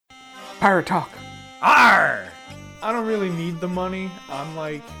Pirate talk. Arr! I don't really need the money. I'm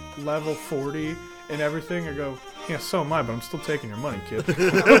like level 40 and everything. I go, yeah, so am I, but I'm still taking your money, kid.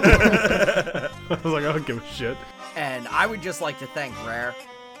 I was like, I don't give a shit. And I would just like to thank Rare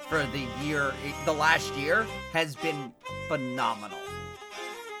for the last year has been phenomenal.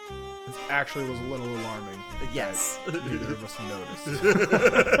 It actually was a little alarming. Yes. Neither of us noticed.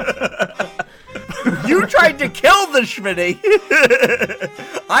 You tried to kill the Schmitty.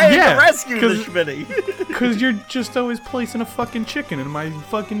 I had to rescue the Schmitty. Because you're just always placing a fucking chicken in my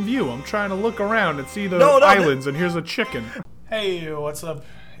fucking view. I'm trying to look around and see the islands, and here's a chicken. Hey, what's up,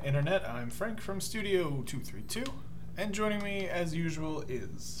 Internet? I'm Frank from Studio 232, and joining me, as usual,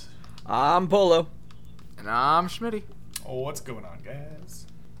 is... I'm Polo. And I'm Schmitty. Oh, what's going on, guys?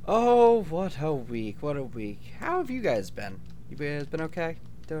 Oh, what a week. How have you guys been? You guys been okay?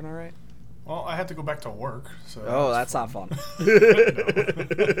 Doing all right? Well, I had to go back to work, so... Oh, that's not fun.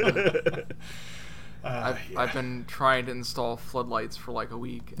 I've been trying to install floodlights for like a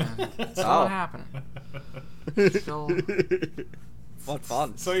week, and it's still not happening. Still... What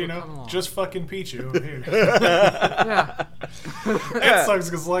fun. So, you know, just fucking Pichu over here. Yeah. It sucks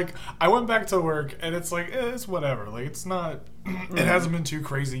because, like, I went back to work, and it's like, it's whatever. Like, it's not... It hasn't been too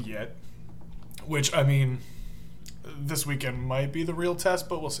crazy yet. Which, I mean, this weekend might be the real test,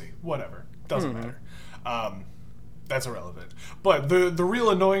 but we'll see. Whatever. Doesn't matter. That's irrelevant. But the real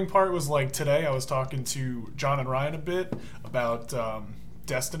annoying part was, like, today I was talking to John and Ryan a bit about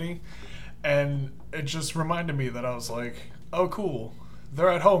Destiny, and it just reminded me that I was like... Oh, cool. They're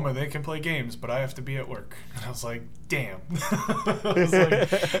at home and they can play games, but I have to be at work. And I was like, damn. I was like,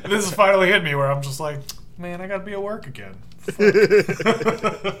 this has finally hit me where I'm just like, man, I gotta be at work again.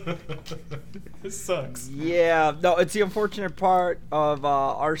 This sucks. Yeah, no, it's the unfortunate part of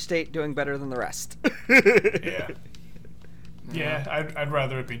our state doing better than the rest. Yeah. Yeah, I'd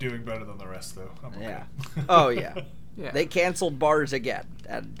rather it be doing better than the rest, though. I'm okay. Yeah. Oh, yeah. Yeah. They canceled bars again,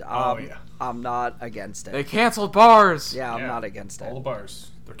 and I'm not against it. They canceled bars. Yeah, I'm not against it. All the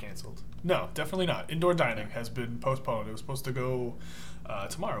bars, they're canceled. No, definitely not. Indoor dining has been postponed. It was supposed to go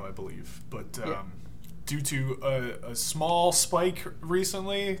tomorrow, I believe. But due to a small spike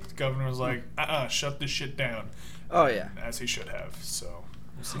recently, the governor was like, shut this shit down. Oh, yeah. As he should have. So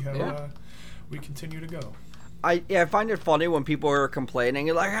we'll see how we continue to go. I find it funny when people are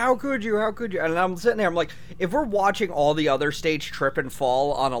complaining, like, how could you? And I'm sitting there, I'm like, if we're watching all the other states trip and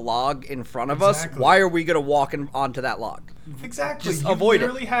fall on a log in front of us, why are we going to walk onto that log? Exactly. Just you avoid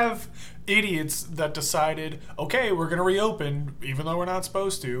literally have idiots that decided, okay, we're going to reopen, even though we're not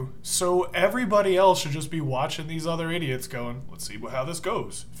supposed to. So everybody else should just be watching these other idiots going, let's see how this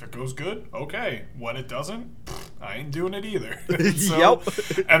goes. If it goes good, okay. When it doesn't, I ain't doing it either. Yep.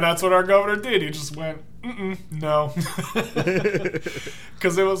 And that's what our governor did. He just went, no.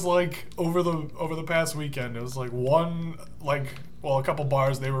 Because it was like, over the past weekend, it was like a couple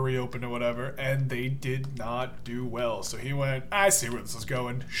bars, they were reopened or whatever, and they did not do well. So he went, I see where this is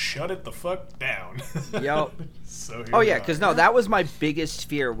going. Shut it the fuck down. Yep. So because that was my biggest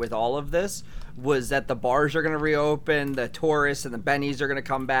fear with all of this, was that the bars are going to reopen, the tourists and the bennies are going to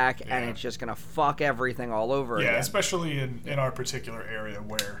come back, and it's just going to fuck everything all over again. Yeah, especially in our particular area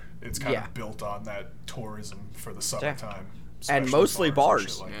where it's kind of built on that tourism for the summertime. And mostly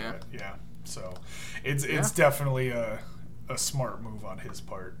bars. Like that. Yeah. So it's definitely a smart move on his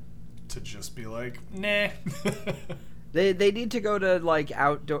part to just be like, nah. They need to go to like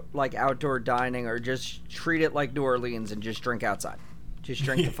outdoor dining, or just treat it like New Orleans and just drink outside. Just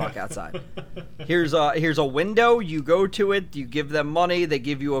drink the fuck outside. Here's a window. You go to it. You give them money. They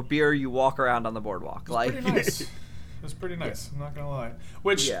give you a beer. You walk around on the boardwalk. Pretty nice. It's pretty nice. I'm not gonna lie.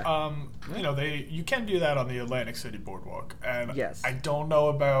 Which you can do that on the Atlantic City boardwalk, and I don't know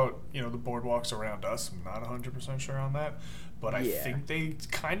about the boardwalks around us. I'm not 100% sure on that, but I think they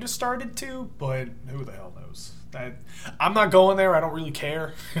kind of started to. But who the hell knows? I'm not going there. I don't really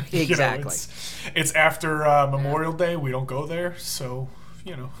care. Exactly. It's after Memorial Day. We don't go there, so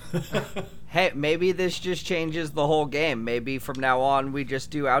Hey, maybe this just changes the whole game. Maybe from now on we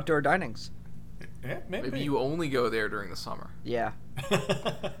just do outdoor dinings. Yeah, maybe you only go there during the summer. Yeah.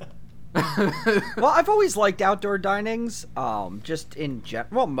 Well, I've always liked outdoor dinings. Just in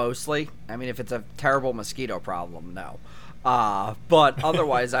well, mostly. I mean, if it's a terrible mosquito problem, no. But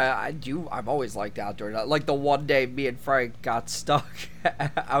otherwise, I've always liked outdoor. Like the one day me and Frank got stuck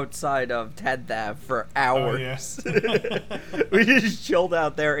outside of 10th Ave for hours. Oh, yeah. We just chilled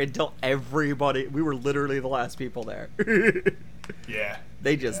out there until we were literally the last people there. Yeah.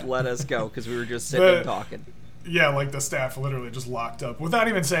 They just let us go because we were just sitting and talking. Yeah, like the staff literally just locked up without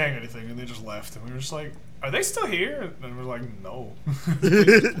even saying anything, and they just left, and we were just like, are they still here? And we're like, no.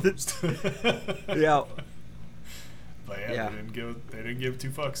 Yeah. But yeah, they didn't give two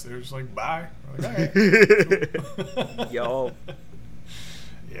fucks. They were just like, bye. We're like, all right. Yo.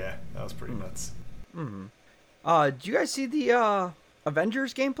 Yeah, that was pretty nuts. Did you guys see the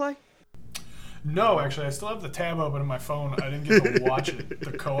Avengers gameplay? No, actually, I still have the tab open on my phone. I didn't get to watch it,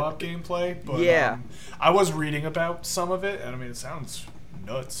 the co-op gameplay, but yeah. I was reading about some of it, and I mean, it sounds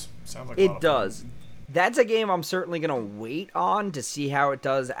nuts. Sounds like a lot of does. fun. That's a game I'm certainly gonna wait on to see how it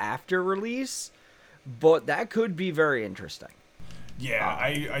does after release, but that could be very interesting. Yeah,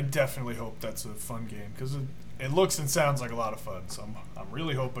 I definitely hope that's a fun game because it looks and sounds like a lot of fun. So I'm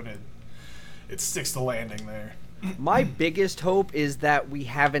really hoping it sticks the landing there. My biggest hope is that we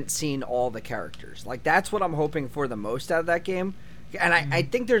haven't seen all the characters. Like, that's what I'm hoping for the most out of that game. And I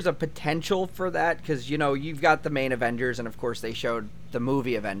think there's a potential for that because, you know, you've got the main Avengers, and of course they showed the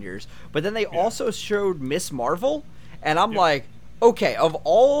movie Avengers. But then they also showed Miss Marvel, and I'm like, okay, of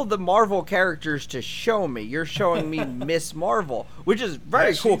all the Marvel characters to show me, you're showing me Miss Marvel, which is a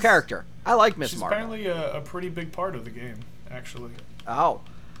very cool character. I like Miss Marvel. She's apparently a pretty big part of the game, actually. Oh.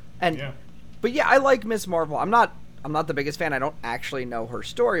 And but yeah, I like Miss Marvel. I'm not the biggest fan. I don't actually know her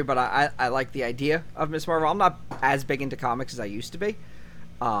story, but I like the idea of Miss Marvel. I'm not as big into comics as I used to be.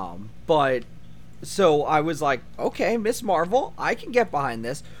 But so I was like, okay, Miss Marvel, I can get behind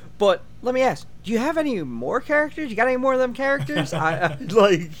this. But let me ask, do you have any more characters? You got any more of them characters? I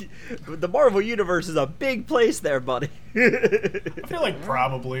like, the Marvel Universe is a big place there, buddy. I feel like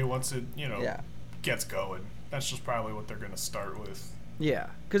probably once it, gets going, that's just probably what they're going to start with. Yeah,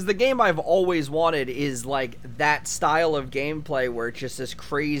 because the game I've always wanted is like that style of gameplay where it's just this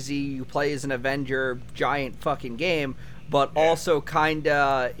crazy, you play as an Avenger, giant fucking game, but also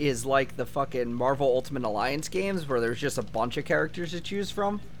kinda is like the fucking Marvel Ultimate Alliance games where there's just a bunch of characters to choose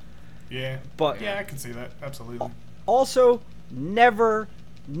from. Yeah, but yeah, I can see that, absolutely. Also, never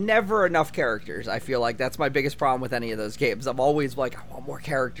enough characters. I feel like that's my biggest problem with any of those games. I'm always like, I want more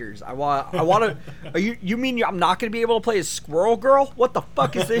characters. I want to. You mean I'm not going to be able to play as Squirrel Girl? What the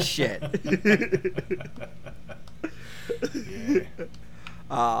fuck is this shit?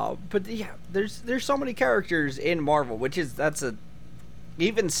 But yeah, there's so many characters in Marvel,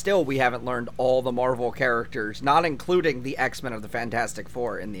 even still we haven't learned all the Marvel characters, not including the X-Men of the Fantastic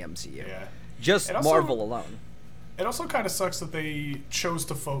Four in the MCU. Yeah, just also, Marvel alone. It also kind of sucks that they chose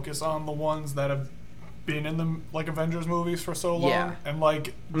to focus on the ones that have been in the Avengers movies for so long. Yeah. And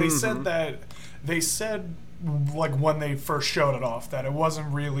they said when they first showed it off that it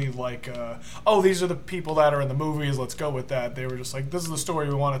wasn't really these are the people that are in the movies, let's go with that. They were just like, this is the story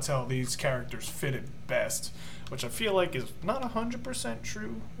we want to tell. These characters fit it best, which I feel like is not 100%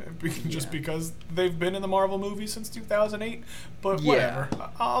 true, just because they've been in the Marvel movies since 2008. But whatever,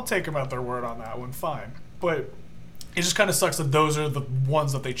 I'll take them at their word on that one. Fine, but it just kind of sucks that those are the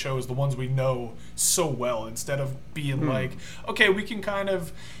ones that they chose, the ones we know so well, instead of being like, okay, we can kind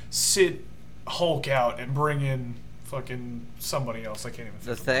of sit Hulk out and bring in fucking somebody else. I can't even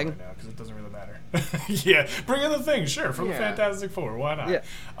think the Thing right now because it doesn't really matter. Yeah, bring in the Thing, sure, from the Fantastic Four. Why not?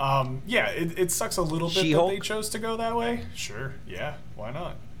 Yeah, it sucks a little bit She-Hulk? That they chose to go that way. Sure, yeah, why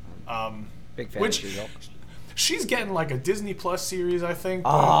not? Big fan of She-Hulk. She's getting like a Disney Plus series, I think.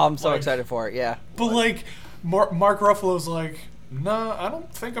 Oh, I'm so excited for it. Yeah, but like. Mark Ruffalo's like, nah, I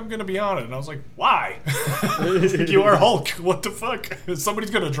don't think I'm going to be on it. And I was like, why? You are Hulk. What the fuck?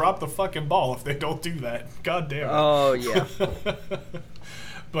 Somebody's going to drop the fucking ball if they don't do that. God damn it. Oh, yeah.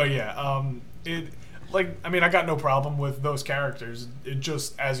 But yeah, I got no problem with those characters. It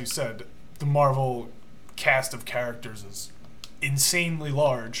just, as you said, the Marvel cast of characters is insanely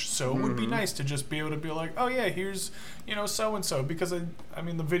large, so it would be nice to just be able to be like, oh yeah, here's, so-and-so. Because, the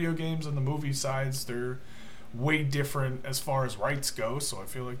video games and the movie sides, they're way different as far as rights go, so I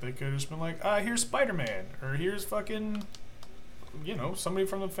feel like they could have just been like, here's Spider-Man, or here's fucking, somebody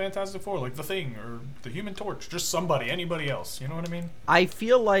from the Fantastic Four, like the Thing, or the Human Torch, just anybody else, you know what I mean? I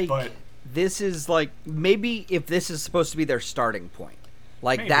feel like this is like, maybe if this is supposed to be their starting point,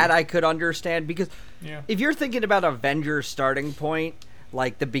 maybe. That I could understand, because if you're thinking about Avengers starting point,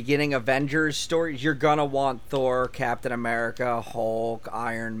 like the beginning Avengers stories, you're gonna want Thor, Captain America, Hulk,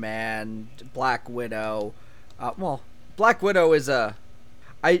 Iron Man, Black Widow. Black Widow is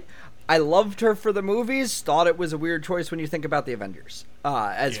I loved her for the movies. Thought it was a weird choice when you think about the Avengers.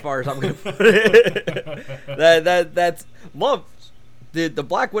 As far as I'm gonna put it, that's love. The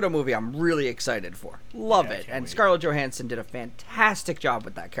Black Widow movie, I'm really excited for. Love it, and Scarlett Johansson did a fantastic job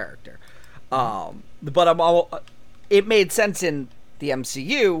with that character. But it made sense in the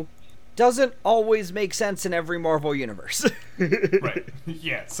MCU doesn't always make sense in every Marvel universe. Right.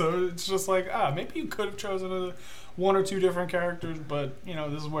 Yeah. So it's just like, maybe you could have chosen one or two different characters, but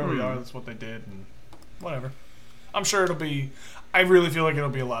this is where we are. That's what they did, and whatever. I'm sure it'll be. I really feel like it'll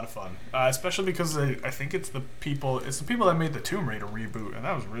be a lot of fun, especially because I think it's the people that made the Tomb Raider reboot, and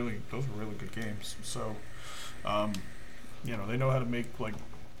those were really good games. So, they know how to make like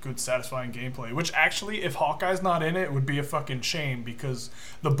good, satisfying gameplay. Which actually, if Hawkeye's not in it, would be a fucking shame because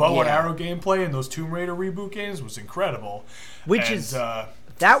the bow and arrow gameplay in those Tomb Raider reboot games was incredible.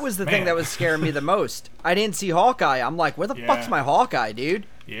 That was the thing that was scaring me the most. I didn't see Hawkeye. I'm like, where the fuck's my Hawkeye, dude?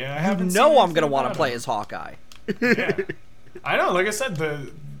 Yeah, I haven't seen I'm gonna want to play as Hawkeye. Yeah. I know, like I said,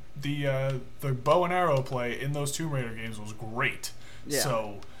 the bow and arrow play in those Tomb Raider games was great. Yeah.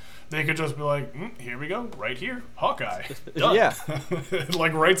 So they could just be like, here we go, right here, Hawkeye. Done. Yeah. It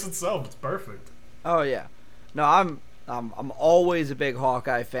like writes itself. It's perfect. Oh yeah. No, I'm always a big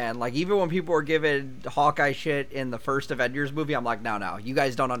Hawkeye fan. Like even when people were giving Hawkeye shit in the first Avengers movie, I'm like, no, you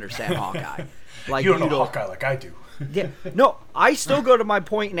guys don't understand Hawkeye. Like you don't know Hawkeye like I do. Yeah. No, I still go to my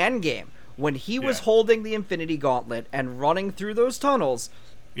point in Endgame. When he was holding the Infinity Gauntlet and running through those tunnels,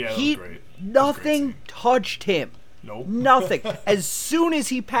 that was great. Nothing touched him. Nope. Nothing. As soon as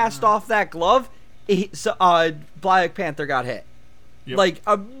he passed off that glove, Black Panther got hit. Yep. Like,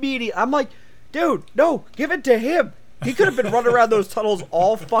 immediately. I'm like, dude, no, give it to him. He could have been running around those tunnels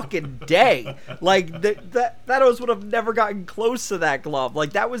all fucking day. Like, Thanos would have never gotten close to that glove.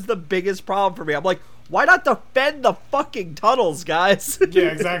 Like, that was the biggest problem for me. I'm like, why not defend the fucking tunnels, guys? Yeah,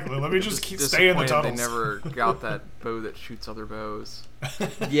 exactly. Let me just keep staying in the tunnels. They never got that bow that shoots other bows.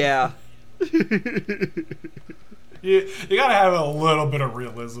 Yeah. You gotta have a little bit of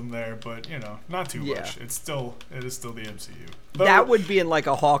realism there, but not too much. It is still the MCU. But that would be in like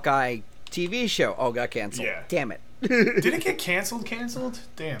a Hawkeye TV show. Oh, got canceled. Yeah. Damn it. Did it get canceled?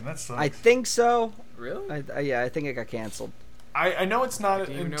 Damn, that sucks. I think so. Really? I think it got canceled. I know it's not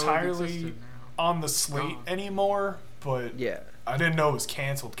entirely on the slate anymore, but I didn't know it was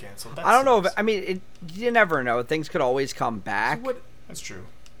canceled. I don't know you never know. Things could always come back. So that's true.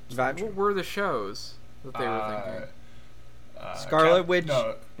 What were the shows that they were thinking? Scarlet Witch.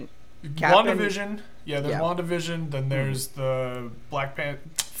 No, WandaVision. Yeah, there's WandaVision. Then there's the Black Panther.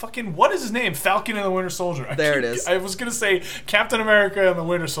 Fucking, what is his name? Falcon and the Winter Soldier. It is. I was going to say Captain America and the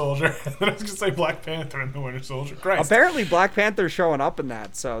Winter Soldier. And then I was going to say Black Panther and the Winter Soldier. Christ. Apparently Black Panther's showing up in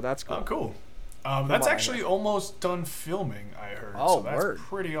that, so that's cool. Oh, cool. That's actually almost done filming, I heard. Oh, so that's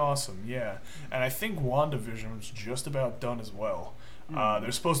pretty awesome, yeah. And I think WandaVision was just about done as well.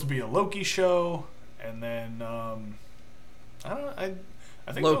 There's supposed to be a Loki show, and then I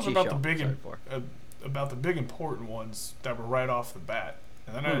think those are about the big important ones that were right off the bat.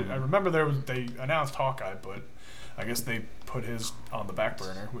 And then I remember they announced Hawkeye, but I guess they put his on the back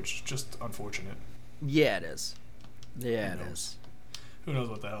burner, which is just unfortunate. Yeah, it is. Yeah, it is. Who knows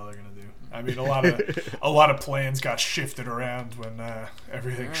what the hell they're gonna do? I mean, a lot of plans got shifted around when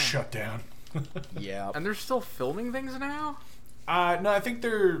everything shut down. Yeah. And they're still filming things now? No, I think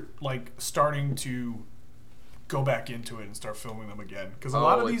they're like starting to go back into it and start filming them again because a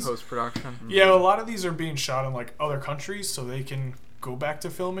lot of these post-production. Yeah, a lot of these are being shot in like other countries, so they can go back to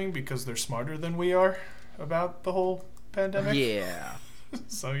filming because they're smarter than we are about the whole pandemic. Yeah.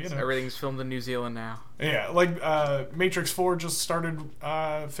 So everything's filmed in New Zealand now. Yeah, like Matrix 4 just started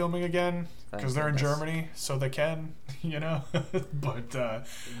filming again because they're in Germany, so they can, But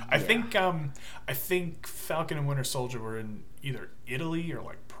I think Falcon and Winter Soldier were in either Italy or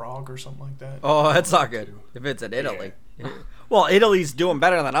like Prague or something like that. Oh, that's not good. If it's in Italy. Yeah. Well, Italy's doing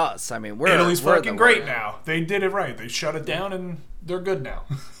better than us. I mean, Italy's fucking great now. They did it right. They shut it down and they're good now.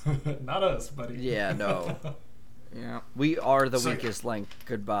 Not us, buddy. Yeah, no. Yeah, we are the weakest link.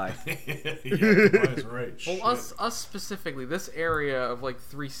 Goodbye. Goodbye is right. Well, us specifically, this area of like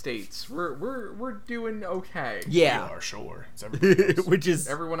 3 states, we're doing okay. Yeah, we are sure. It's everybody else. Which is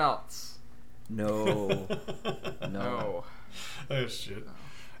everyone else. No. Oh shit.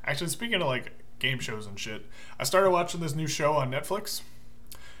 Actually, speaking of like game shows and shit, I started watching this new show on Netflix.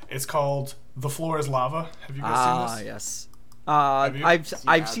 It's called The Floor is Lava. Have you guys seen this? Yes.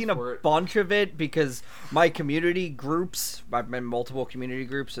 I've seen a bunch of it because my community groups, I've been in multiple community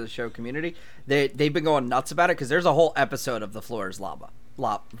groups of the show Community. They've been going nuts about it because there's a whole episode of The Floor is Lava.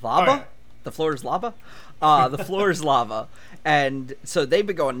 Lava? Oh, yeah. The Floor is Lava? The Floor is Lava. And so they've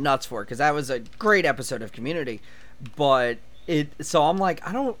been going nuts for it because that was a great episode of Community. But so I'm like,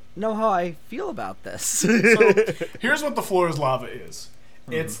 I don't know how I feel about this. So here's what The Floor is Lava is.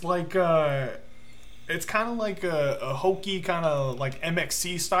 It's like it's kind of like a hokey kind of like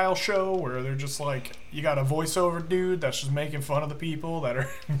MXC style show where they're just like, you got a voiceover dude that's just making fun of the people that are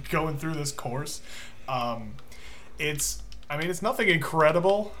going through this course. It's nothing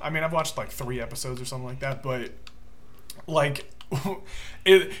incredible. I mean, I've watched like 3 episodes or something like that, but like,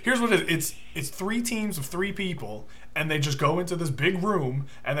 here's what it is. It's 3 teams of 3 people, and they just go into this big room,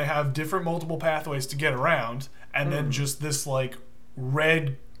 and they have different multiple pathways to get around, and then just this like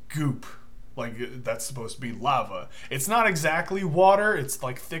red goop, like that's supposed to be lava. It's not exactly water. It's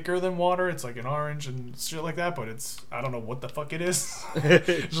like thicker than water. It's like an orange and shit like that, but I don't know what the fuck it is.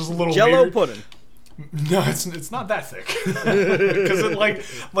 It's just a little Jello weird. pudding. No, it's not that thick because it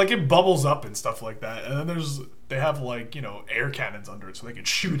like it bubbles up and stuff like that, and then they have like, you know, air cannons under it so they can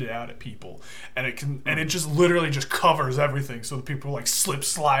shoot it out at people, and it just literally just covers everything, so the people are like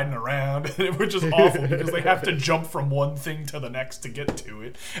sliding around, which is awful because they have to jump from one thing to the next to get to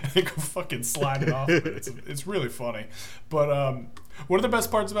it, and they go fucking sliding off of it. It's really funny, but one of the best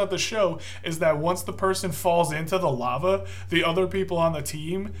parts about the show is that once the person falls into the lava, the other people on the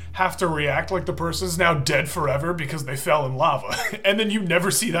team have to react like the person's now dead forever because they fell in lava. And then you never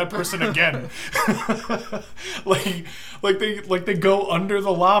see that person again. like they go under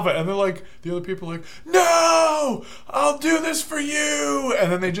the lava, and they're like, the other people are like, no, I'll do this for you.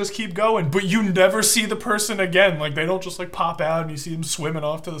 And then they just keep going, but you never see the person again. Like, they don't just like pop out and you see them swimming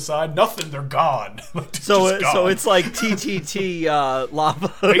off to the side. Nothing, they're gone. Like, they're So just gone. so it's like TTT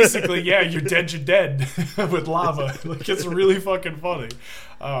lava. Basically, yeah, you're dead with lava. Like, it's really fucking funny.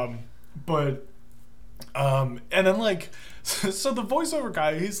 And then like, so the voiceover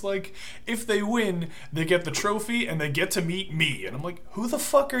guy, he's like, if they win, they get the trophy and they get to meet me. And I'm like, who the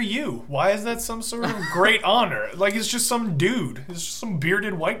fuck are you? Why is that some sort of great honor? Like, it's just some dude. It's just some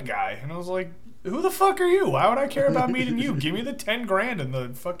bearded white guy. And I was like, who the fuck are you? Why would I care about meeting you? Give me the 10 grand and the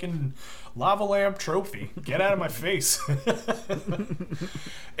fucking lava lamp trophy. Get out of my face.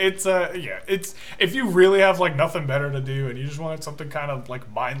 It's if you really have like nothing better to do and you just want something kind of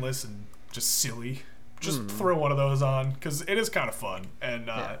like mindless and just silly, just throw one of those on, because it is kind of fun. And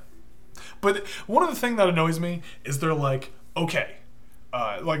but one of the things that annoys me is they're like, okay,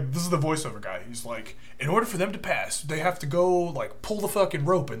 like, this is the voiceover guy. He's like, in order for them to pass, they have to go like pull the fucking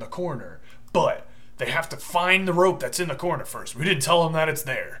rope in the corner, but they have to find the rope that's in the corner first. We didn't tell them that it's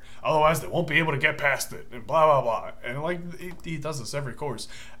there. Otherwise, they won't be able to get past it, and blah, blah, blah. And, like, he does this every course.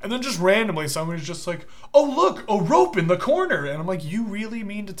 And then just randomly, somebody's just like, oh, look, a rope in the corner. And I'm like, you really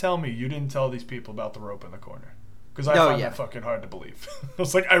mean to tell me you didn't tell these people about the rope in the corner? Because I find that fucking hard to believe. I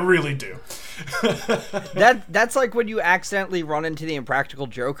was like, I really do. That's like when you accidentally run into the Impractical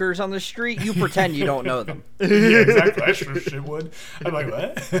Jokers on the street. You pretend you don't know them. Yeah, exactly. I sure shit would. I'm like,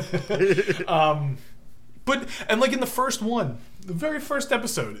 what? But, and like in the first one, the very first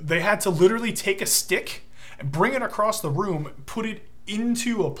episode, they had to literally take a stick and bring it across the room, put it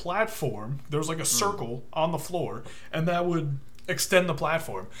into a platform. There was like a circle on the floor, and that would extend the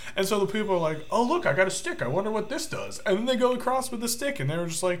platform. And so the people are like, oh, look, I got a stick. I wonder what this does. And then they go across with the stick, and they were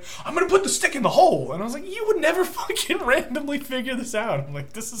just like, I'm going to put the stick in the hole. And I was like, you would never fucking randomly figure this out. I'm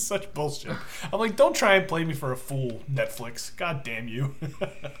like, this is such bullshit. I'm like, don't try and play me for a fool, Netflix. God damn you.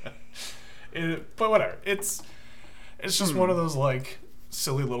 But whatever. It's just one of those like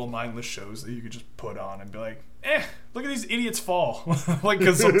silly little mindless shows that you could just put on and be like, look at these idiots fall. Like,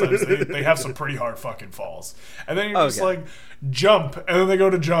 because sometimes they have some pretty hard fucking falls. And then you're just like, jump. And then they go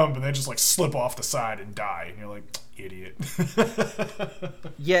to jump and they just like slip off the side and die. And you're like, idiot.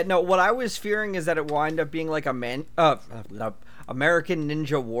 Yeah, no, what I was fearing is that it will wind up being like American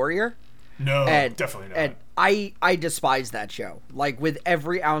Ninja Warrior. No, definitely not. And I despise that show. Like, with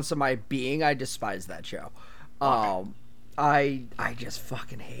every ounce of my being, I despise that show. I just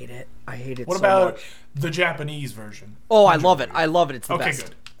fucking hate it. I hate it so much. What about the Japanese version? Oh, I love it. I love it. It's the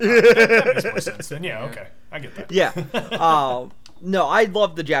best. Okay, good. That makes more sense then. Yeah, okay. I get that. Yeah. No, I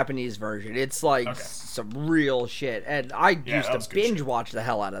love the Japanese version. It's like some real shit. And I used to binge watch the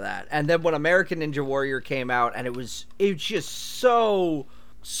hell out of that. And then when American Ninja Warrior came out, and it's just so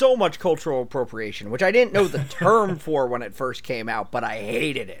much cultural appropriation, which I didn't know the term for when it first came out, but I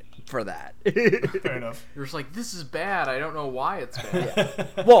hated it for that. Fair enough. You're just like, this is bad. I don't know why it's bad.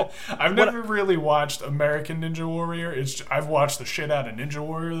 Yeah. Well, I've never really watched American Ninja Warrior. I've watched the shit out of Ninja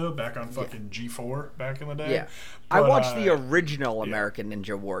Warrior though, back on fucking G4 back in the day. Yeah, but, I watched the original American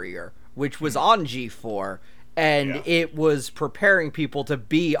Ninja Warrior, which was on G4. And it was preparing people to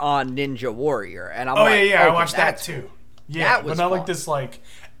be on Ninja Warrior. And I'm like, I watched that too. Yeah, but not fun. like this like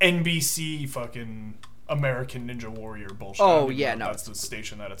NBC fucking American Ninja Warrior bullshit. Oh yeah, no, that's the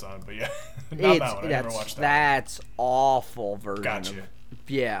station that it's on. But yeah, not that one. I never watched that. That's awful version. Gotcha.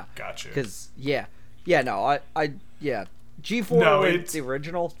 Yeah. Gotcha. Because Yeah, no, yeah. G4 No, with it's the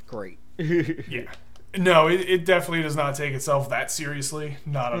original, great. yeah. No, it definitely does not take itself that seriously.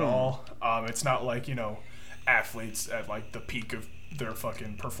 Not at all. It's not like, athletes at like the peak of their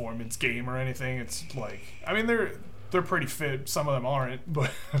fucking performance game or anything. It's like, I mean, they're pretty fit. Some of them aren't,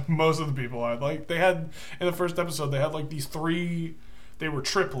 but most of the people are. Like, they had, in the first episode, they had like these 3, they were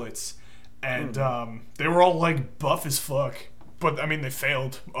triplets, and they were all like buff as fuck. But I mean, they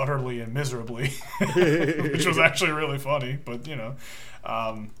failed utterly and miserably, which was actually really funny. But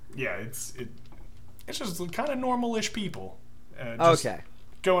yeah, it's just kind of normal-ish people. Okay.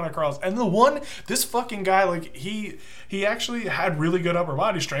 Going across, and this fucking guy, like he actually had really good upper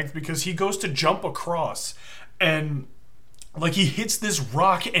body strength because he goes to jump across, and like he hits this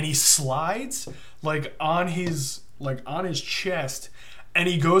rock and he slides like on his chest. And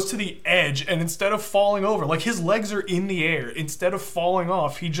he goes to the edge, and instead of falling over, like his legs are in the air, instead of falling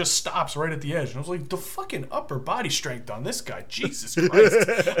off, he just stops right at the edge. And I was like, the fucking upper body strength on this guy, Jesus Christ.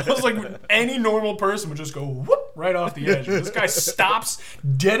 I was like, any normal person would just go whoop right off the edge. But this guy stops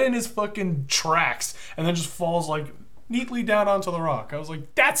dead in his fucking tracks, and then just falls like neatly down onto the rock. I was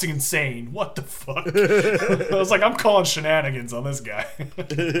like, that's insane. What the fuck? I was like, I'm calling shenanigans on this guy.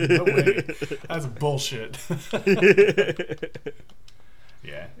 No way. That's bullshit.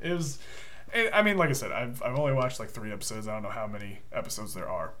 Yeah, it was. I mean, like I said, I've only watched like 3 episodes. I don't know how many episodes there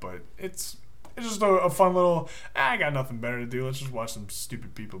are, but it's just a fun little. I got nothing better to do. Let's just watch some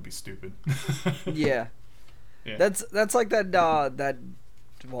stupid people be stupid. Yeah. That's like that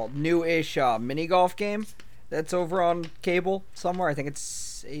new-ish mini golf game that's over on cable somewhere. I think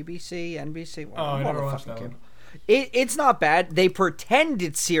it's ABC, NBC. I never watched that one. It's not bad. They pretend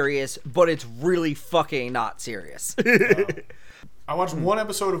it's serious, but it's really fucking not serious. I watched 1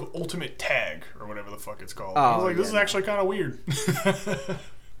 episode of Ultimate Tag, or whatever the fuck it's called. I was like, this is actually kind of weird.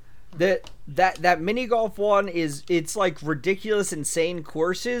 That mini golf one it's like ridiculous, insane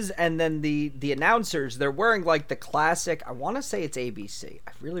courses, and then the announcers, they're wearing like the classic. I want to say it's ABC.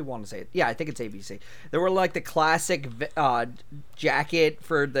 I really want to say it. Yeah, I think it's ABC. They were like the classic jacket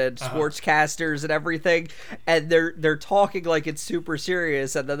for the sportscasters and everything, and they're talking like it's super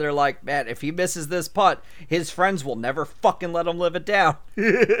serious, and then they're like, man, if he misses this putt, his friends will never fucking let him live it down. Are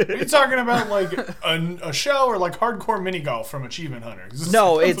you talking about like a show or like Hardcore Mini Golf from Achievement Hunter?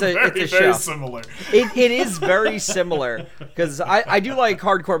 No, it's a very show. Similar. It is very similar, because I do like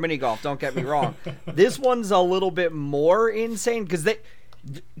Hardcore Mini Golf, don't get me wrong. This one's a little bit more insane, because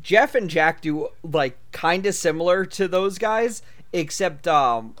Jeff and Jack do like kind of similar to those guys, except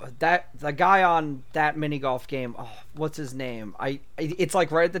that the guy on that mini golf game, what's his name? It's like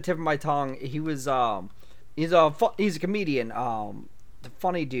right at the tip of my tongue. He was he's a comedian, the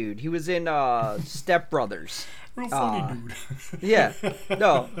funny dude. He was in Step Brothers. Real funny dude. Yeah.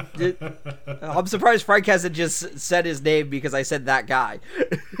 No. I'm surprised Frank hasn't just said his name, because I said that guy.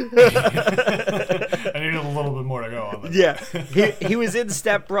 I needed a little bit more to go on that. Yeah. He was in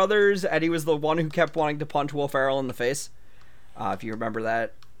Step Brothers, and he was the one who kept wanting to punch Will Ferrell in the face. If you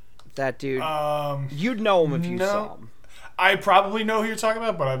remember that dude. You'd know him if you saw him. I probably know who you're talking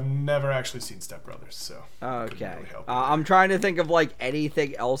about, but I've never actually seen Step Brothers, so okay. Really I'm trying to think of like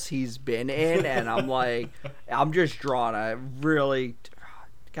anything else he's been in, and I'm like, I'm just drawn. I really,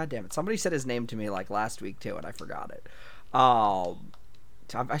 God damn it! Somebody said his name to me like last week too, and I forgot it. I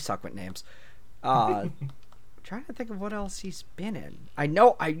suck with names. Trying to think of what else he's been in. I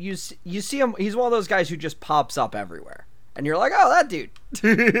know you see him. He's one of those guys who just pops up everywhere. And you're like, oh, that dude.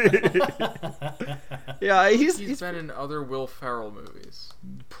 Yeah, he's been in other Will Ferrell movies.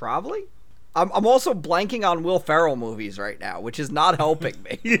 Probably. I'm also blanking on Will Ferrell movies right now, which is not helping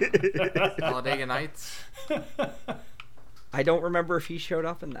me. Talladega Nights. I don't remember if he showed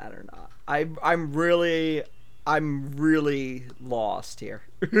up in that or not. I'm really lost here.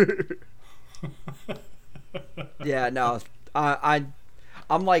 Yeah, no.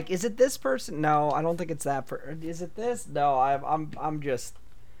 I'm like, is it this person? No, I don't think it's that person. Is it this? No, I'm just,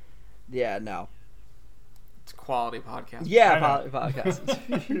 yeah, no. It's quality podcast. Yeah,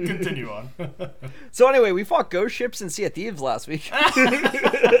 podcast. Continue on. So anyway, we fought ghost ships and Sea of Thieves last week.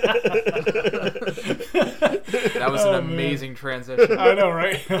 That was an amazing transition. I know,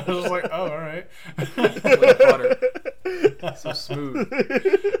 right? I was just like, oh, all right. Like butter. So smooth.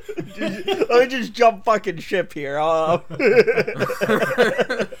 Let me just jump fucking ship here. That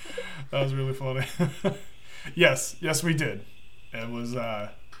was really funny. Yes, we did. It was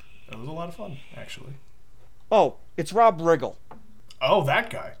a lot of fun, actually. Oh, it's Rob Riggle. Oh, that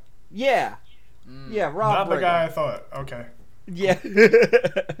guy. Yeah. Yeah, Rob Not Riggle. the guy I thought. Okay. Yeah,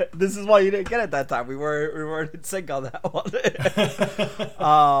 this is why you didn't get it that time. We weren't in sync on that one.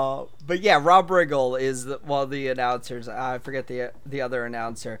 But yeah, Rob Riggle is one of the announcers. I forget the other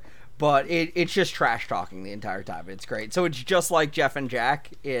announcer, but it's just trash talking the entire time. It's great. So it's just like Jeff and Jack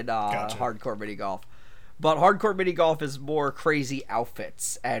in Gotcha. Hardcore Mini Golf, but Hardcore Mini Golf is more crazy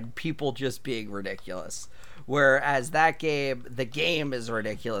outfits and people just being ridiculous. Whereas that game, the game is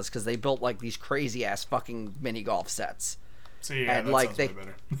ridiculous because they built like these crazy ass fucking mini golf sets. So yeah, And that like sounds way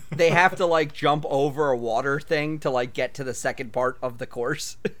better. they have to like jump over a water thing to like get to the second part of the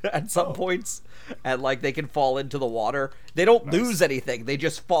course at some points, and like they can fall into the water. They don't lose anything; they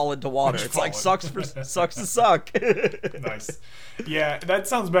just fall into water. Just It's like fall sucks to suck. Nice. Yeah, that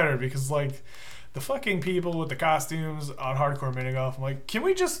sounds better because like the fucking people with the costumes on Hardcore Mini Golf, I'm like, can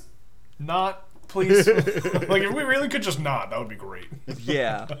we just not, please? Like, if we really could just not, that would be great.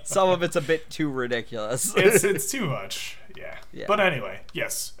 Yeah, some of it's a bit too ridiculous. It's too much. Yeah. Yeah. But anyway,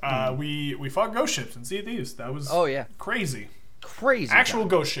 yes, we fought ghost ships in Sea of Thieves. That was crazy. Crazy. Actual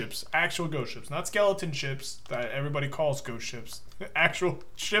ghost ships, not skeleton ships that everybody calls ghost ships. Actual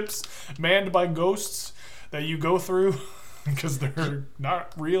ships manned by ghosts that you go through because they're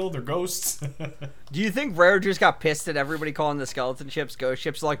not real, they're ghosts. Do you think Rare just got pissed at everybody calling the skeleton ships ghost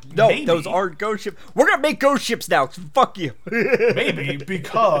ships? Like, no, Maybe. those aren't ghost ships. We're gonna make ghost ships now. Fuck you. Maybe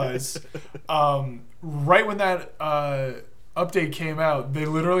because right when that update came out, they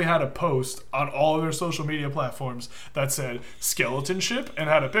literally had a post on all of their social media platforms that said skeleton ship and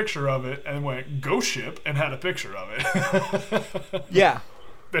had a picture of it, and went ghost ship and had a picture of it. Yeah.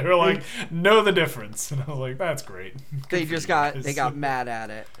 They were like, know the difference. And I was like, that's great. They just got mad at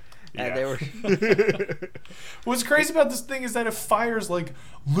it. And Yeah. they were What's crazy about this thing is that it fires like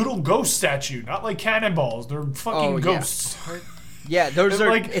little ghost statue, not like cannonballs. They're fucking yeah. ghosts. Yeah, those It, are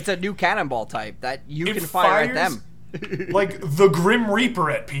like, it's a new cannonball type that you it can fire at fires- them. Like the Grim Reaper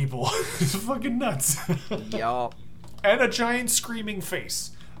at people. It's fucking nuts. Yup. And a giant screaming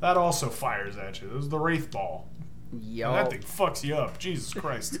face. That also fires at you. This is the Wraith Ball. And that Yup. thing fucks you up. Jesus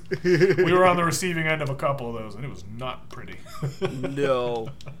Christ. We were on the receiving end of a couple of those, and it was not pretty. No.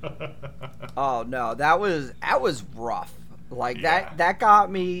 Oh no, that was rough. Like Yeah. that got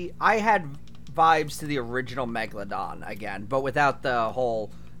me. I had vibes to the original Megalodon again, but without the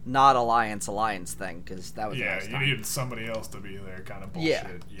whole not alliance thing, because that was Yeah, last you time. needed somebody else to be there, kind of Yeah.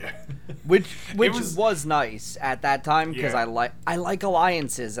 bullshit. Yeah. Which was- was nice at that time because Yeah. I like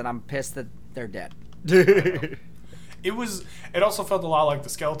alliances, and I'm pissed that they're dead. It also felt a lot like the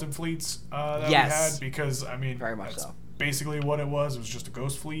skeleton fleets that we Yes. had, because I mean, Very much that's so. basically what it was. It was just a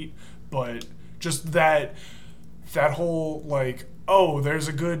ghost fleet, but just that whole like, oh, there's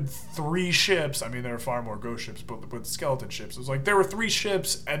a good 3 ships. I mean, there are far more ghost ships, but with skeleton ships, it was like there were 3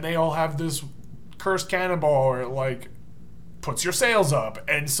 ships and they all have this cursed cannonball, or it like puts your sails up,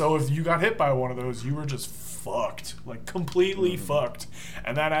 and so if you got hit by one of those, you were just fucked, like completely fucked.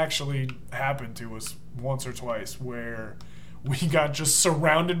 And that actually happened to us once or twice, where we got just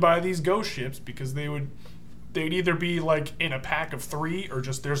surrounded by these ghost ships because they'd either be like in a pack of 3 or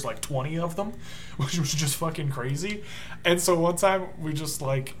just there's like 20 of them, which was just fucking crazy. And so one time we just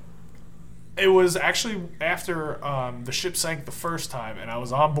like, it was actually after the ship sank the first time, and I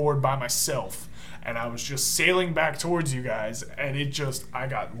was on board by myself, and I was just sailing back towards you guys, and I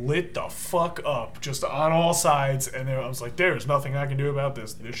got lit the fuck up just on all sides, and then I was like, there's nothing I can do about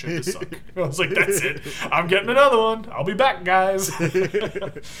this. This ship is sunk. I was like, that's it. I'm getting another one. I'll be back, guys.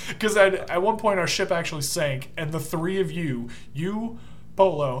 Because at one point our ship actually sank, and the 3 of you,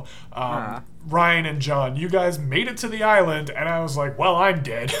 Polo, Ryan, and John, you guys made it to the island, and I was like, well, I'm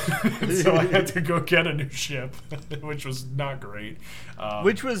dead. So I had to go get a new ship, which was not great.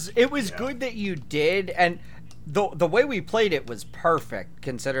 It was good that you did, and the way we played it was perfect,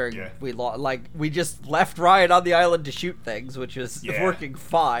 considering we just left Ryan on the island to shoot things, which was working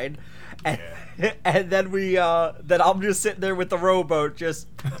fine. And, and then then I'm just sitting there with the rowboat, just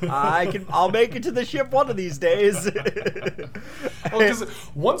I'll make it to the ship one of these days. Well, because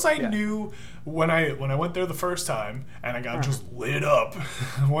once I knew when I went there the first time and I got just lit up,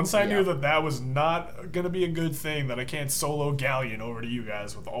 once I knew that was not gonna be a good thing, that I can't solo galleon over to you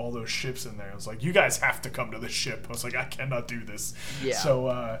guys with all those ships in there. I was like, you guys have to come to the ship. I was like, I cannot do this. Yeah.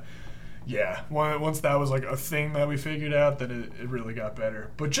 So once that was like a thing that we figured out, then it really got better.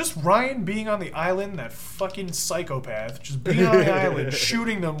 But just Ryan being on the island, that fucking psychopath, just being on the island,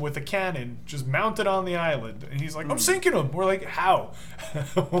 shooting them with a cannon, just mounted on the island, and he's like, I'm sinking them. We're like, how?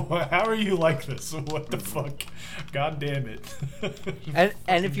 How are you like this? What the fuck? God damn it.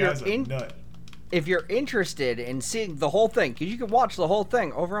 And if you're Guy's a nut. if you're interested in seeing the whole thing, because you can watch the whole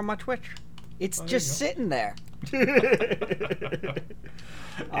thing over on my Twitch. It's just sitting there.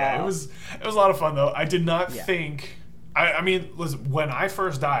 Yeah, it was a lot of fun though. I did not think. I mean, listen, when I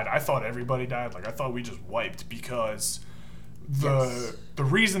first died, I thought everybody died. Like I thought we just wiped because the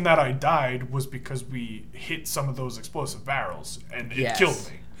reason that I died was because we hit some of those explosive barrels and it killed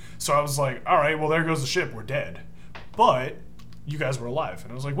me. So I was like, all right, well there goes the ship. We're dead. But you guys were alive,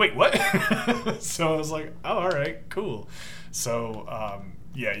 and I was like, wait, what? So I was like, oh, all right, cool. So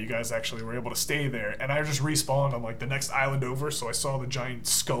yeah, you guys actually were able to stay there, and I just respawned on like the next island over, so I saw the giant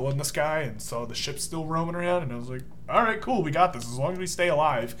skull in the sky and saw the ship still roaming around, and I was like, all right, cool, we got this. As long as we stay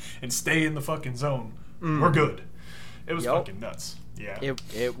alive and stay in the fucking zone, we're good. It was fucking nuts. Yeah.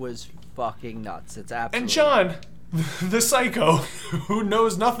 It was fucking nuts. It's absolutely. And John, the psycho, who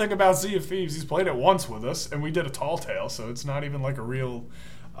knows nothing about Sea of Thieves, he's played it once with us, and we did a tall tale, so it's not even like a real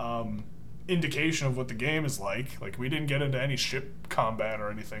indication of what the game is like. Like, we didn't get into any ship combat or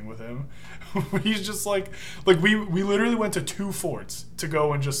anything with him. He's just like we literally went to 2 forts to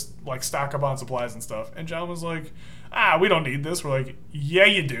go and just like stock up on supplies and stuff, and John was like, we don't need this. We're like, yeah,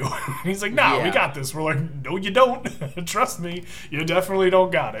 you do. He's like, nah, we got this. We're like, no, you don't. Trust me, you definitely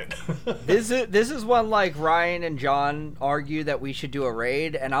don't got it. This is when like Ryan and John argue that we should do a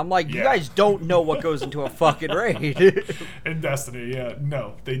raid, and I'm like, you guys don't know what goes into a fucking raid. In Destiny,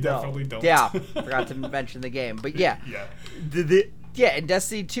 no, they definitely don't. Yeah, forgot to mention the game, but yeah, in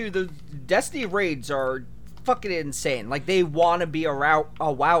Destiny 2, the Destiny raids are fucking insane. Like, they want to be a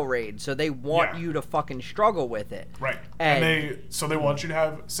WoW raid, so they want you to fucking struggle with it. Right. And they want you to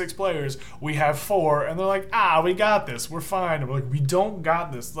have 6 players. We have 4, and they're like, we got this. We're fine. And we're like, we don't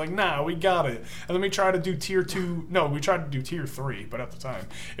got this. It's like, nah, we got it. And then we tried to do tier 2. No, we tried to do tier 3, but at the time,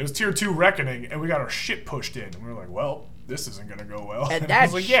 it was tier 2 Reckoning, and we got our shit pushed in. And we were like, well, this isn't going to go well. And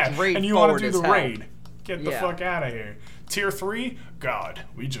that's like, and you want to do the hell. raid. Get the fuck out of here. Tier 3? God,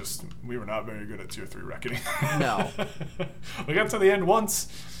 we were not very good at tier 3 Reckoning. No. We got to the end once,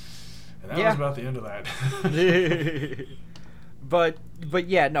 and that was about the end of that. But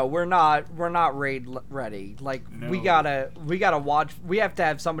yeah, no, we're not raid ready. Like, no. we gotta watch. We have to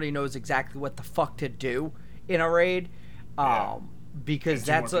have somebody who knows exactly what the fuck to do in a raid, because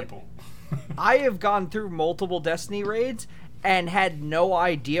that's I have gone through multiple Destiny raids and had no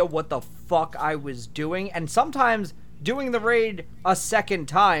idea what the fuck I was doing, and sometimes doing the raid a second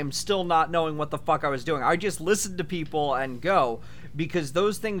time still not knowing what the fuck I was doing. I just listened to people and go, because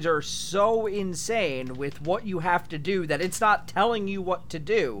those things are so insane with what you have to do that it's not telling you what to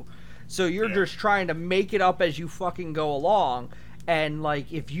do. So you're just trying to make it up as you fucking go along, and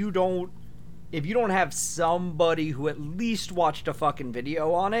like if you don't have somebody who at least watched a fucking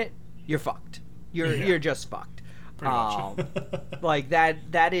video on it, you're fucked. You're just fucked. Like that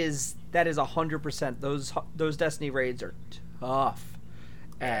is 100%. Those Destiny raids are tough,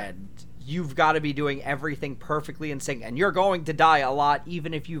 and you've got to be doing everything perfectly in sync, and you're going to die a lot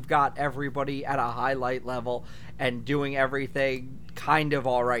even if you've got everybody at a highlight level and doing everything kind of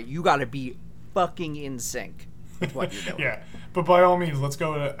all right. You got to be fucking in sync with what you're doing. Yeah, but by all means, let's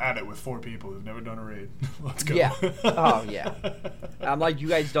go at it with 4 people who've never done a raid. Let's go. Yeah. Oh yeah. I'm like, you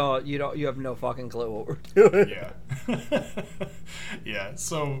guys you have no fucking clue what we're doing. Yeah. Yeah.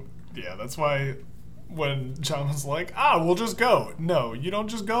 So yeah, that's why when John was like, we'll just go. No, you don't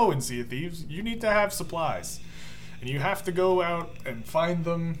just go in Sea of Thieves. You need to have supplies. And you have to go out and find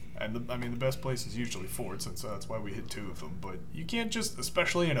them. And the best place is usually forts, and so that's why we hit 2 of them. But you can't just,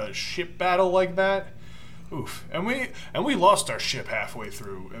 especially in a ship battle like that. Oof. And we lost our ship halfway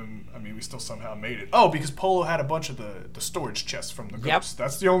through, and we still somehow made it. Oh, because Polo had a bunch of the storage chests from the Ghost.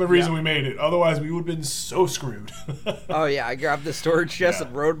 That's the only reason we made it. Otherwise, we would have been so screwed. Oh yeah, I grabbed the storage chest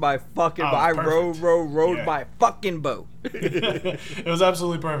and rode my fucking. I rode my fucking boat. It was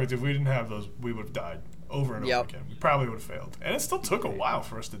absolutely perfect. If we didn't have those, we would have died over and over again. We probably would have failed, and it still took a while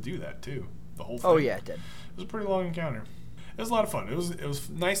for us to do that too. The whole thing. Oh yeah, it did. It was a pretty long encounter. It was a lot of fun. It was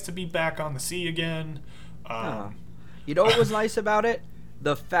nice to be back on the sea again. You know what was nice about it?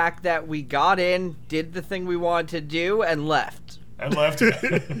 The fact that we got in, did the thing we wanted to do, and left.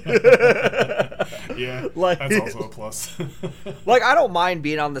 Yeah, that's also a plus. Like, I don't mind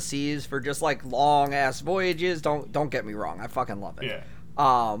being on the seas for just like long ass voyages. Don't get me wrong, I fucking love it. Yeah.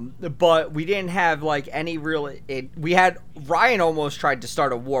 But we didn't have like any real. We had Ryan almost tried to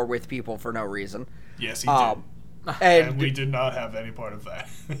start a war with people for no reason. Yes, he did. And we did not have any part of that.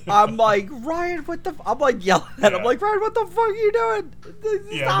 I'm like, Ryan, what the? I'm like yelling at him. I'm like, Ryan, what the fuck are you doing?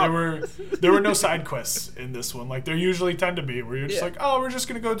 Yeah, there were no side quests in this one. Like there usually tend to be, where you're just like, oh, we're just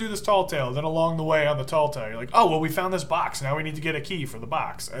gonna go do this tall tale. Then along the way on the tall tale, you're like, oh, well, we found this box. Now we need to get a key for the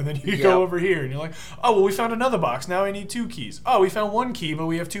box. And then you go over here, and you're like, oh, well, we found another box. Now I need 2 keys. Oh, we found 1 key, but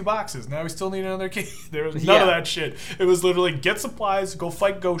we have 2 boxes. Now we still need another key. There was none of that shit. It was literally get supplies, go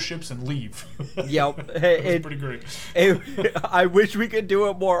fight ghost ships, and leave. Yep, it was pretty great. I wish we could do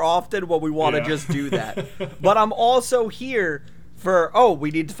it more often when we want to just do that. But I'm also here for,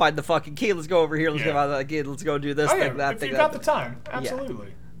 we need to find the fucking key. Let's go over here. Let's go find that key. Let's go do this thing, that thing. If you got the time, absolutely.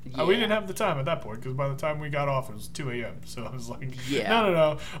 Yeah. We didn't have the time at that point, because by the time we got off, it was 2 a.m. So I was like,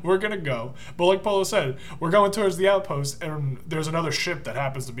 no, we're going to go. But like Polo said, we're going towards the outpost, and there's another ship that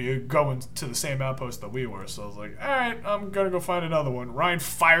happens to be going to the same outpost that we were. So I was like, all right, I'm going to go find another one. Ryan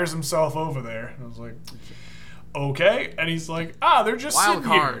fires himself over there. And I was like, okay. And he's like, they're just sitting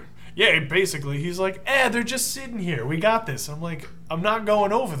here. Yeah, basically, he's like, they're just sitting here. We got this. I'm like, I'm not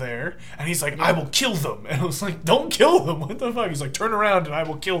going over there. And he's like, I will kill them. And I was like, don't kill them. What the fuck? He's like, turn around and I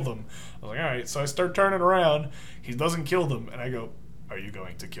will kill them. I was like, all right. So I start turning around. He doesn't kill them. And I go, are you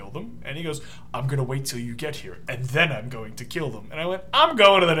going to kill them? And he goes, I'm going to wait till you get here, and then I'm going to kill them. And I went, I'm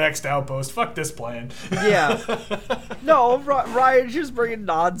going to the next outpost. Fuck this plan. Yeah. No, Ryan's just bringing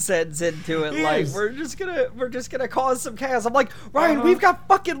nonsense into it. We're just gonna cause some chaos. I'm like, Ryan, we've got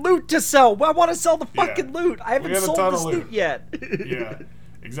fucking loot to sell. I want to sell the fucking loot. I haven't sold this loot yet. Yeah.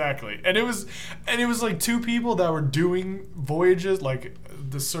 Exactly. And it was like 2 people that were doing voyages, like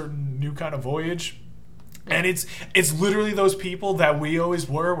the certain new kind of voyage. And it's literally those people that we always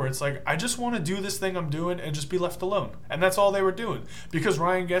were, where it's like, I just want to do this thing I'm doing and just be left alone. And that's all they were doing. Because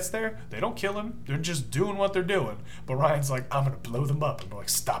Ryan gets there, they don't kill him. They're just doing what they're doing. But Ryan's like, I'm going to blow them up. And we're like,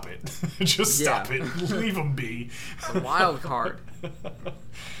 stop it. Just stop it. Leave them be. It's a wild card.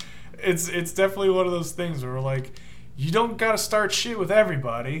 It's definitely one of those things where we're like, you don't got to start shit with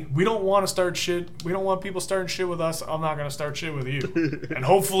everybody. We don't want to start shit. We don't want people starting shit with us. I'm not going to start shit with you. And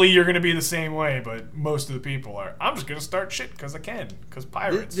hopefully you're going to be the same way, but most of the people are. I'm just going to start shit because I can. Because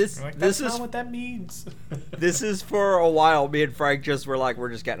pirates. That's not what that means. This is for a while. Me and Frank just were like,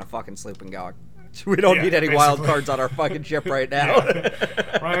 we're just getting a fucking sleeping going. We don't need any wild cards on our fucking ship right now.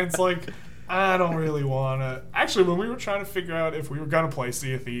 Ryan's like, I don't really want to. Actually, when we were trying to figure out if we were going to play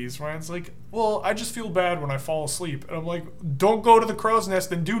Sea of Thieves, Ryan's like, well, I just feel bad when I fall asleep. And I'm like, don't go to the crow's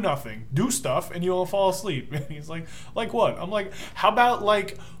nest and do nothing. Do stuff and you'll fall asleep. And he's like what? I'm like, how about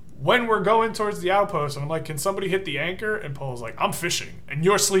like when we're going towards the outpost? And I'm like, can somebody hit the anchor? And Paul's like, I'm fishing and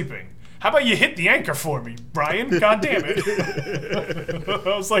you're sleeping. How about you hit the anchor for me, Brian? God damn it.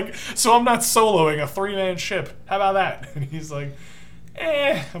 I was like, so I'm not soloing a 3-man ship. How about that? And he's like,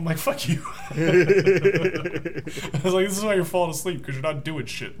 I'm like, fuck you. I was like, this is why you're falling asleep, because you're not doing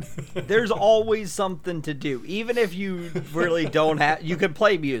shit. There's always something to do. Even if you really don't have, you can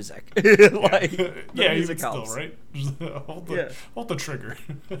play music. Music helps. Still, right? Hold the trigger.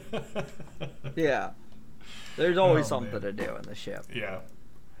 Yeah. There's always something to do in the ship. Yeah.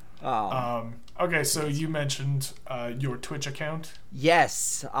 Okay, so you mentioned your Twitch account.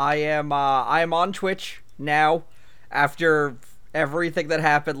 Yes, I am on Twitch now after everything that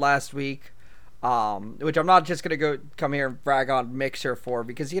happened last week, which I'm not just gonna come here and brag on Mixer for,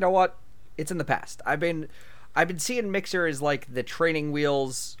 because you know what, it's in the past. I've been seeing Mixer as like the training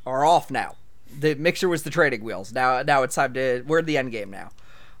wheels are off now. The Mixer was the training wheels. Now it's time to, we're in the end game now.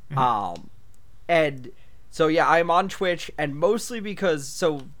 Mm-hmm. And so yeah, I'm on Twitch, and mostly because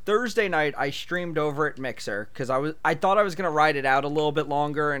Thursday night I streamed over at Mixer because I thought I was gonna ride it out a little bit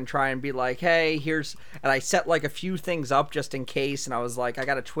longer and try and be like, hey, and I set like a few things up just in case, and I was like, I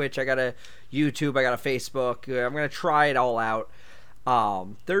got a Twitch, I got a YouTube, I got a Facebook, I'm gonna try it all out.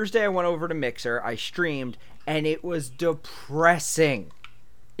 Thursday I went over to Mixer, I streamed, and it was depressing.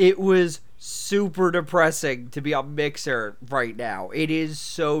 It was super depressing to be on Mixer right now. It is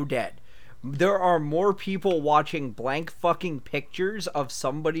so dead. There are more people watching blank fucking pictures of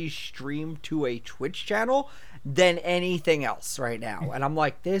somebody's stream to a Twitch channel than anything else right now. And I'm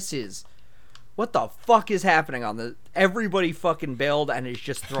like, what the fuck is happening on the... Everybody fucking bailed and is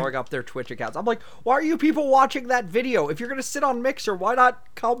just throwing up their Twitch accounts. I'm like, why are you people watching that video? If you're going to sit on Mixer, why not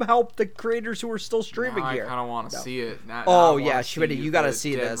come help the creators who are still streaming here? I kind of want to see it. Shweta, you got to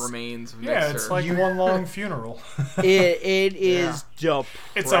see this. Remains of Mixer. Yeah, it's like one long funeral. It is depressing.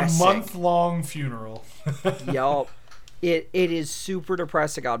 It's a month-long funeral. Yup. It is super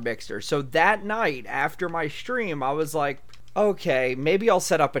depressing on Mixer. So that night, after my stream, I was like, okay, maybe I'll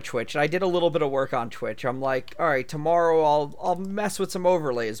set up a Twitch. And I did a little bit of work on Twitch. I'm like, all right, tomorrow I'll mess with some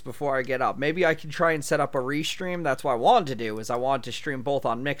overlays before I get up. Maybe I can try and set up a restream. That's what I wanted to do, is I wanted to stream both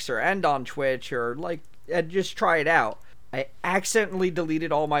on Mixer and on Twitch, or like, and just try it out. I accidentally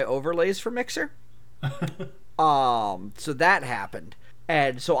deleted all my overlays for Mixer. So that happened.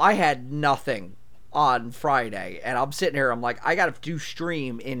 And so I had nothing on Friday. And I'm sitting here, I'm like, I gotta do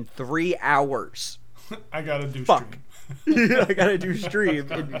stream in 3 hours. I gotta do stream. I gotta do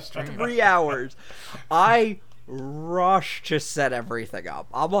stream in 3 hours. I rushed to set everything up.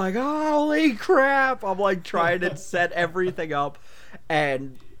 I'm like, holy crap. I'm like trying to set everything up.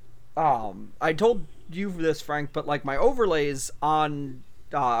 And I told you this, Frank, but like my overlays on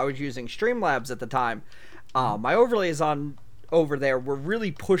I was using Streamlabs at the time. My overlays on over there were really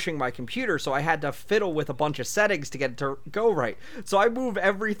pushing my computer, so I had to fiddle with a bunch of settings to get it to go right. So I move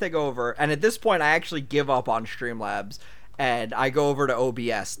everything over, and at this point I actually give up on Streamlabs and I go over to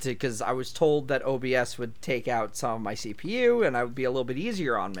OBS because I was told that OBS would take out some of my CPU and I would be a little bit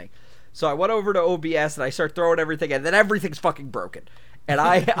easier on me. So I went over to OBS and I start throwing everything, and then everything's fucking broken. And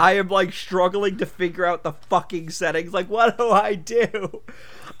I am like struggling to figure out the fucking settings. Like, what do I do?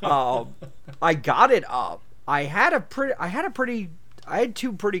 I got it up. I had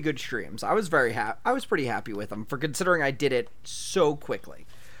two pretty good streams. I was pretty happy with them for considering I did it so quickly.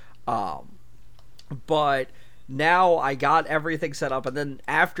 But now I got everything set up, and then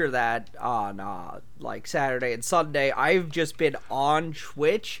after that on like Saturday and Sunday, I've just been on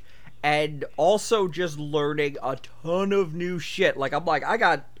Twitch and also just learning a ton of new shit. Like, I'm like, I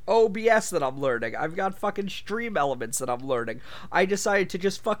got OBS that I'm learning. I've got fucking stream elements that I'm learning. I decided to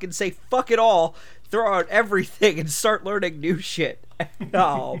just fucking say fuck it all, throw out everything, and start learning new shit.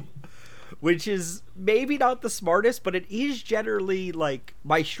 Which is maybe not the smartest, but it is generally, like,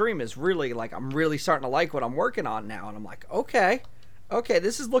 my stream is really, like, I'm really starting to like what I'm working on now. And I'm like, okay,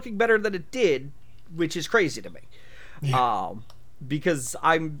 this is looking better than it did, which is crazy to me. Yeah. Because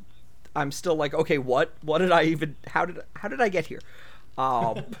I'm still like, okay, what did I even, how did I get here?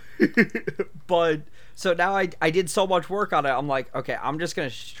 But so now I did so much work on it. I'm like, okay, I'm just going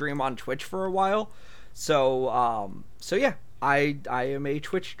to stream on Twitch for a while. So yeah, I am a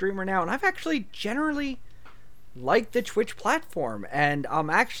Twitch streamer now, and I've actually generally liked the Twitch platform, and I'm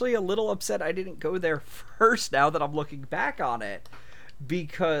actually a little upset I didn't go there first now that I'm looking back on it,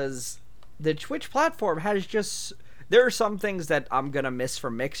 because the Twitch platform has just, there are some things that I'm going to miss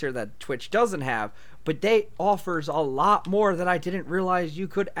from Mixer that Twitch doesn't have, but they offers a lot more that I didn't realize you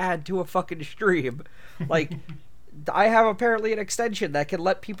could add to a fucking stream. Like, I have apparently an extension that can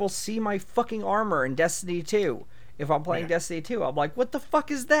let people see my fucking armor in Destiny 2 if I'm playing Destiny 2. I'm like, what the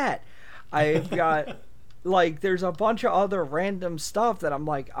fuck is that? I've got, like, there's a bunch of other random stuff that I'm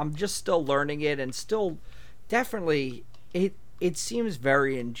like, I'm just still learning it, and still definitely, it seems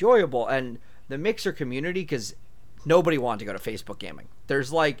very enjoyable. And the Mixer community, because nobody wanted to go to Facebook gaming.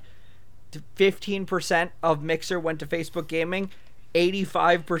 There's like 15% of Mixer went to Facebook gaming,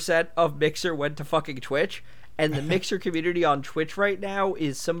 85% of Mixer went to fucking Twitch, and the Mixer community on Twitch right now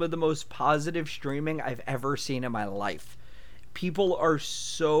is some of the most positive streaming I've ever seen in my life. People are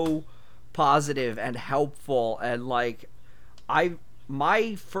so positive and helpful, and like,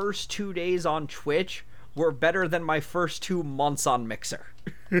 my first 2 days on Twitch were better than my first 2 months on Mixer.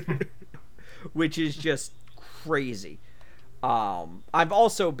 Which is just crazy. I've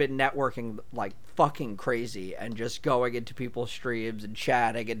also been networking like fucking crazy and just going into people's streams and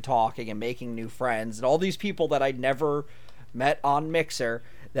chatting and talking and making new friends, and all these people that I never met on Mixer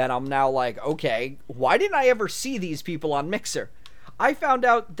that I'm now like, okay, why didn't I ever see these people on Mixer? I found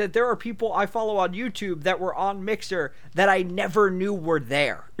out that there are people I follow on YouTube that were on Mixer that I never knew were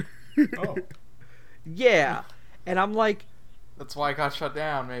there. Oh. Yeah. And I'm like, that's why I got shut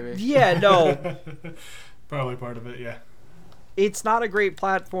down, maybe. Yeah, no. Probably part of it, yeah. It's not a great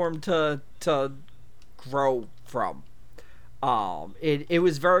platform to grow from. It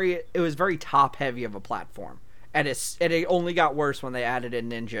was very top heavy of a platform, and it only got worse when they added in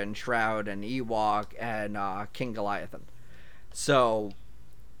Ninja and Shroud and Ewok and King Goliathan. So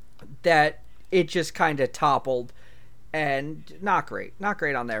that it just kind of toppled, and not great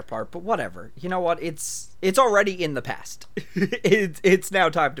on their part, but whatever. You know what? It's already in the past. It's now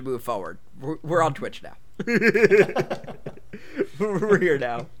time to move forward. We're on Twitch now. We're here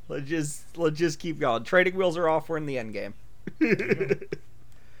now. Let's just keep going. Trading wheels are off. We're in the end game.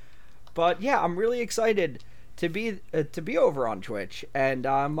 But yeah, I'm really excited to be over on Twitch, and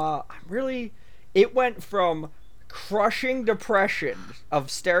I'm really. It went from crushing depression of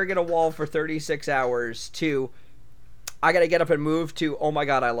staring at a wall for 36 hours to I gotta get up and move to, oh my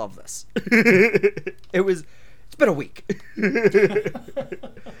god, I love this. it's been a week. It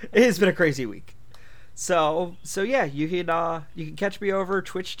has been a crazy week. So yeah, you can catch me over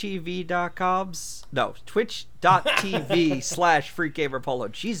twitch.tv.com. No,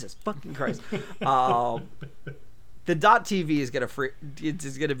 twitch.tv/freakgamerpolo. Jesus fucking Christ. The .tv is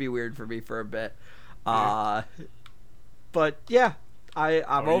it's gonna be weird for me for a bit. But yeah,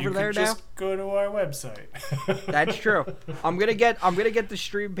 I'm over there now. Just go to our website. That's true. I'm gonna get the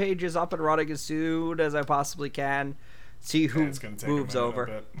stream pages up and running as soon as I possibly can. See who moves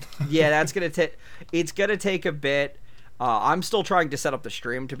over. Yeah, that's gonna take. It's gonna take a bit. I'm still trying to set up the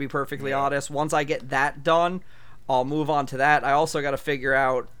stream, to be perfectly honest. Once I get that done, I'll move on to that. I also got to figure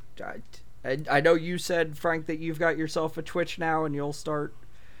out. I know you said, Frank, that you've got yourself a Twitch now, and you'll start.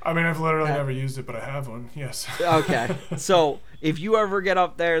 I mean, I've literally never used it, but I have one. Yes. Okay, so if you ever get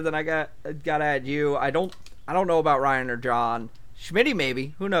up there, then I gotta add you. I don't know about Ryan or John. Schmitty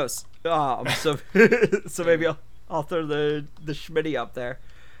maybe. Who knows? So maybe I'll throw the Schmitty up there.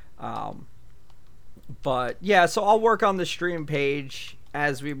 But yeah, so I'll work on the stream page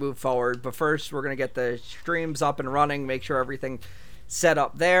as we move forward. But first, we're gonna get the streams up and running, make sure everything set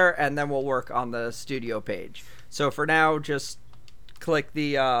up there, and then we'll work on the studio page. So for now, just click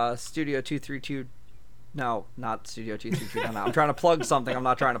the Studio 232. No, not Studio 232. No, I'm trying to plug something. I'm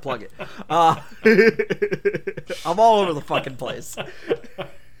not trying to plug it. I'm all over the fucking place.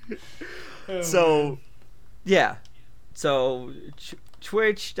 So, yeah. So,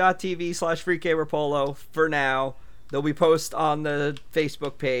 twitch.tv/freakgamerpolo for now. There'll be posts on the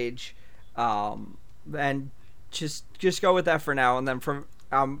Facebook page. And just go with that for now. And then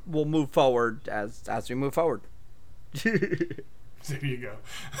we'll move forward as we move forward. There you go.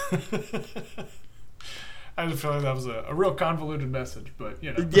 I just feel like that was a real convoluted message, but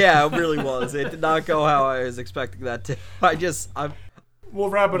you know. Yeah, it really was. It did not go how I was expecting that to. We'll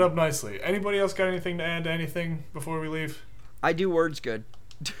wrap it up nicely. Anybody else got anything to add to anything before we leave? I do words good.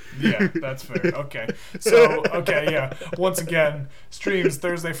 Yeah, that's fair. Okay. So, yeah. Once again, streams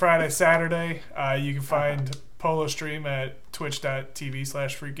Thursday, Friday, Saturday. You can find Polo stream at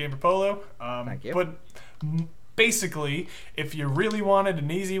twitch.tv/freakgamerpolo. Thank you. But basically, if you really wanted an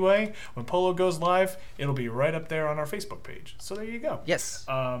easy way, when Polo goes live, it'll be right up there on our Facebook page. So there you go. Yes.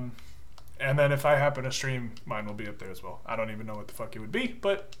 And then if I happen to stream, mine will be up there as well. I don't even know what the fuck it would be,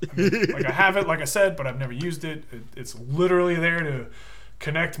 but I mean, like I have it, like I said, but I've never used it. It's literally there to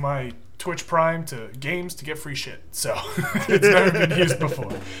connect my Twitch Prime to games to get free shit. So it's never been used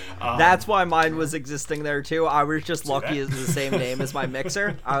before. That's why mine was existing there too. I was just lucky it's the same name as my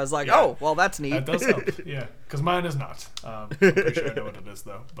mixer. I was like, oh, well, that's neat. That does help. Yeah, because mine is not. I'm pretty sure I know what it is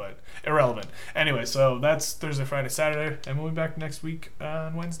though, but irrelevant. Anyway, so that's Thursday, Friday, Saturday, and we'll be back next week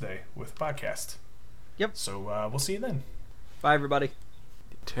on Wednesday with a podcast. Yep. So we'll see you then. Bye, everybody.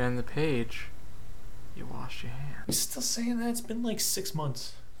 Turn the page. You wash your hands. I'm still saying that. It's been like 6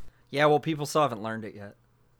 months. Yeah, well, people still haven't learned it yet.